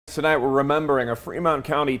Tonight we're remembering a Fremont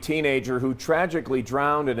County teenager who tragically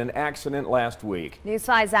drowned in an accident last week. News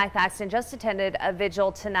 5's Zach Thaxton just attended a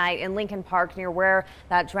vigil tonight in Lincoln Park near where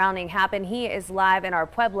that drowning happened. He is live in our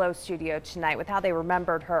Pueblo studio tonight with how they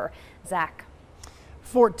remembered her. Zach.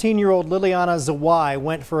 14-year-old Liliana Zawai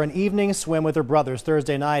went for an evening swim with her brothers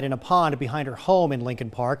Thursday night in a pond behind her home in Lincoln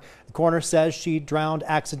Park. The coroner says she drowned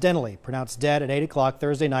accidentally, pronounced dead at 8 o'clock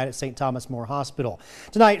Thursday night at St. Thomas More Hospital.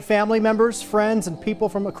 Tonight, family members, friends, and people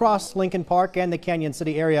from across Lincoln Park and the Canyon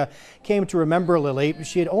City area came to remember Lily.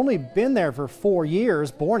 She had only been there for 4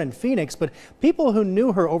 years, born in Phoenix, but people who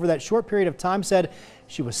knew her over that short period of time said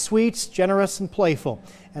she was sweet, generous, and playful.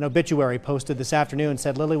 An obituary posted this afternoon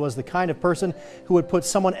said Lily was the kind of person who would put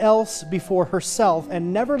someone else before herself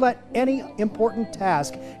and never let any important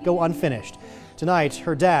task go unfinished. Tonight,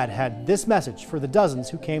 her dad had this message for the dozens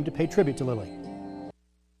who came to pay tribute to Lily.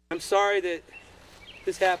 I'm sorry that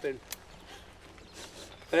this happened.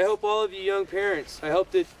 I hope all of you young parents, I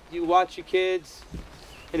hope that you watch your kids,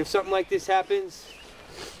 and if something like this happens,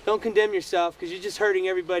 don't condemn yourself because you're just hurting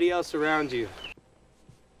everybody else around you.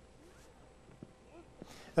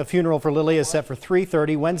 A funeral for Lily is set for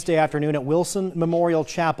 3:30 Wednesday afternoon at Wilson Memorial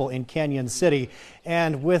Chapel in Canyon City.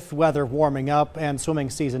 And with weather warming up and swimming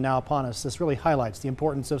season now upon us, this really highlights the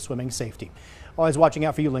importance of swimming safety. Always watching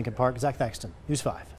out for you, Lincoln Park. Zach Thaxton, News 5.